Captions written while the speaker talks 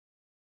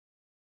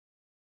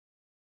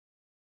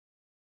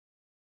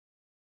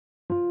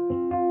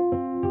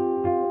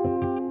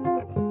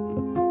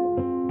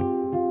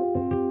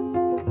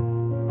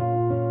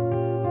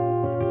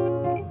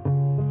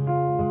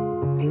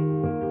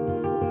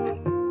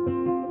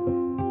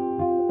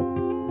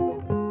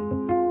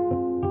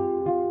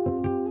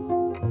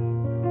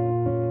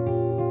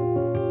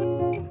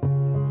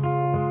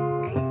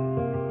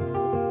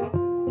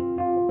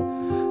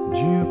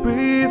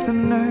the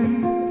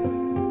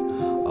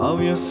name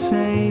of your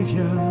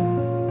Savior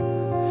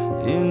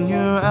in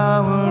your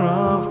hour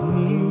of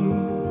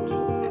need,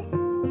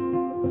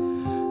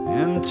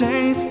 and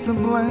taste the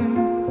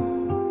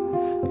blame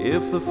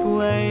if the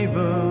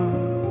flavor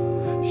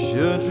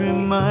should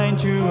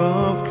remind you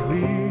of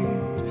greed,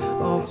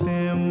 of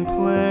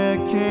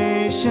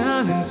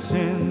implication,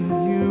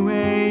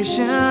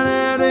 insinuation,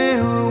 and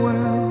ill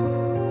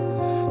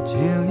will,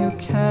 till you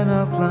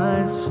cannot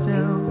lie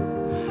still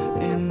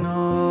in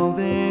all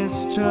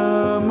this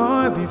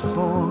turmoil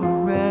before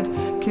red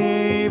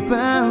cape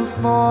and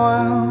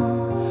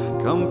foil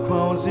come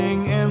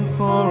closing in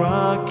for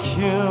a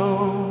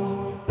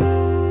kill.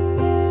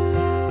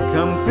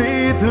 Come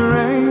feed the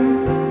rain,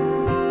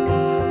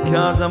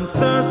 'cause I'm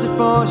thirsty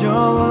for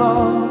your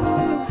love,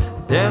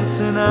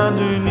 dancing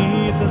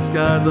underneath the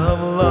skies of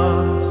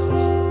lust.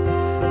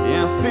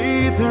 Yeah,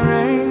 feed the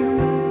rain,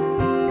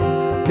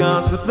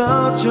 'cause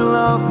without your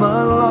love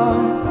my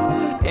life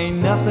ain't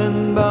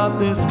nothing but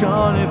this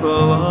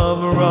carnival of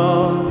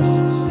rust.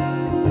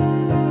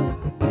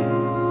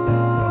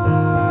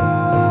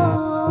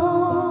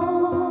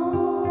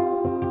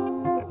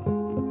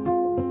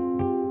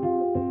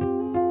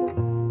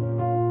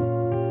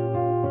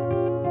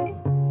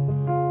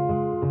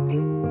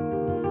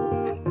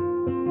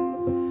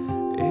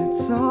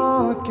 It's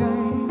all a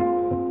game,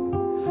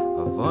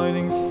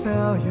 avoiding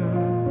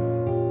failure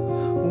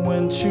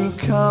when true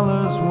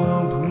colors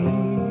will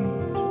bleed,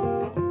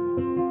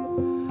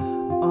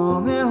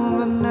 all in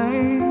the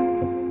name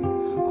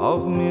of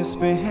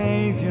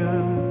misbehavior,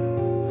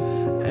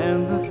 and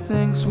the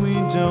things we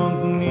don't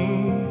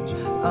need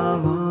are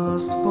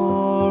lost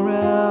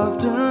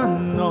forever.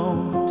 No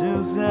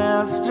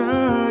disaster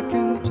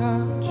can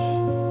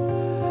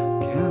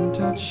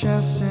touch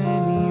us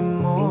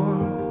anymore,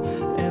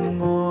 and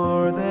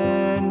more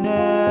than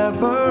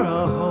ever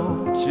a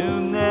hope to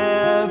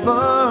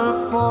never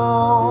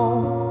fall,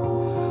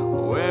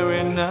 where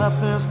enough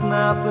is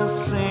not the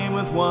same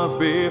it was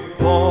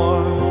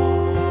before.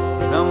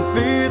 Come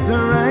feed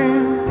the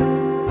rain,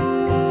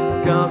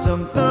 'cause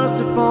I'm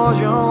thirsty for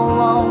your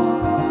love,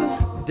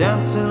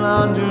 dancing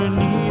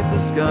underneath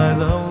the skies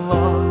of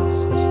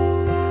lust.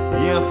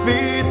 Yeah,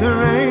 feed the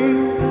rain,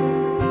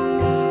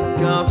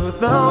 'cause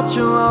without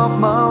your love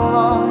my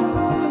life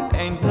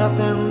ain't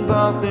nothing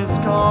but this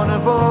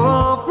carnival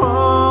of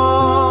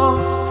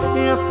frost.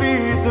 Yeah,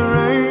 feed the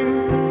rain,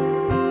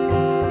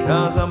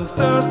 'cause I'm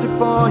thirsty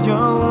for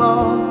your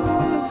love,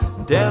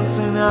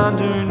 dancing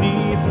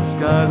underneath the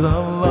skies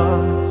of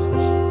lust.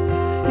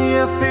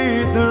 Yeah,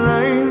 feed the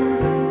rain,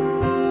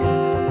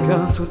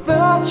 'cause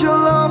without your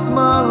love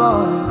my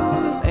life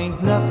ain't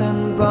nothing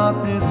but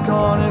this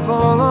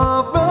carnival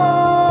of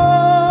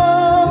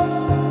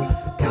rust.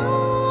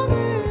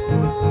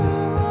 Carnival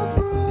of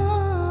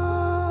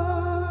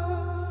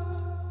rust.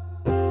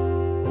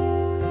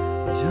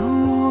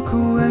 Don't walk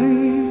away,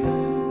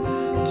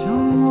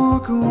 don't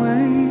walk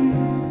away.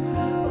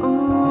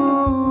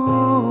 Oh,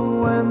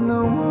 when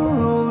the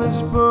world is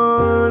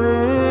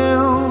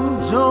burning,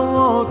 don't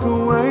walk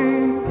away,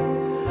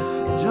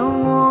 don't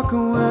walk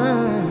away.